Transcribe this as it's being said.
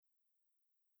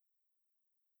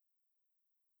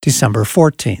December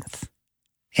 14th.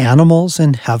 Animals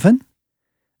in heaven?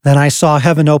 Then I saw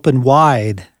heaven open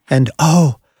wide, and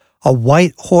a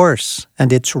white horse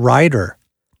and its rider.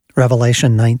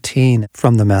 Revelation 19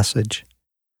 from the Message.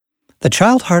 The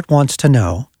child heart wants to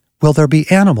know, will there be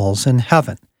animals in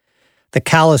heaven? The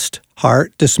calloused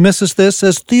heart dismisses this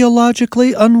as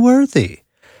theologically unworthy.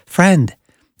 Friend,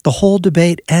 the whole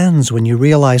debate ends when you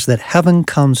realize that heaven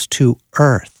comes to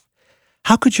earth.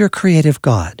 How could your creative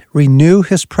God renew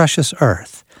his precious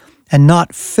earth and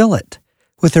not fill it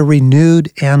with a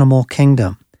renewed animal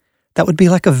kingdom? That would be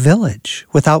like a village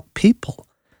without people.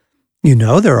 You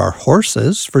know there are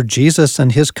horses, for Jesus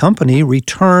and his company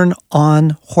return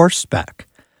on horseback.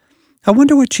 I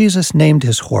wonder what Jesus named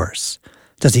his horse.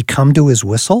 Does he come to his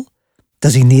whistle?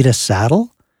 Does he need a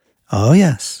saddle? Oh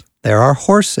yes, there are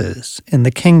horses in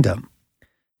the kingdom.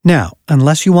 Now,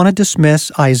 unless you want to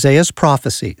dismiss Isaiah's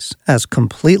prophecies as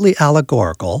completely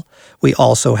allegorical, we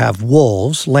also have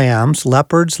wolves, lambs,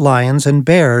 leopards, lions, and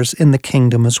bears in the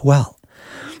kingdom as well.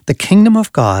 The kingdom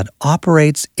of God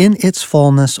operates in its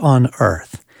fullness on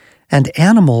earth, and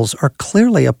animals are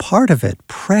clearly a part of it.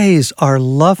 Praise our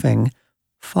loving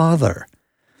Father.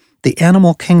 The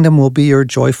animal kingdom will be your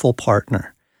joyful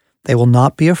partner. They will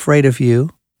not be afraid of you,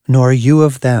 nor you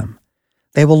of them.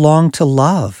 They will long to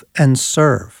love and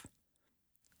serve.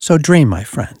 So dream, my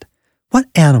friend. What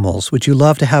animals would you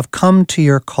love to have come to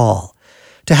your call,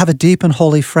 to have a deep and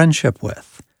holy friendship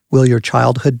with? Will your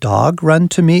childhood dog run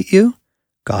to meet you?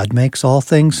 God makes all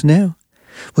things new.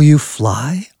 Will you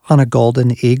fly on a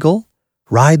golden eagle?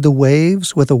 Ride the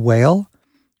waves with a whale?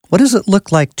 What does it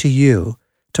look like to you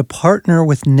to partner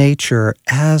with nature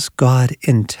as God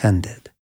intended?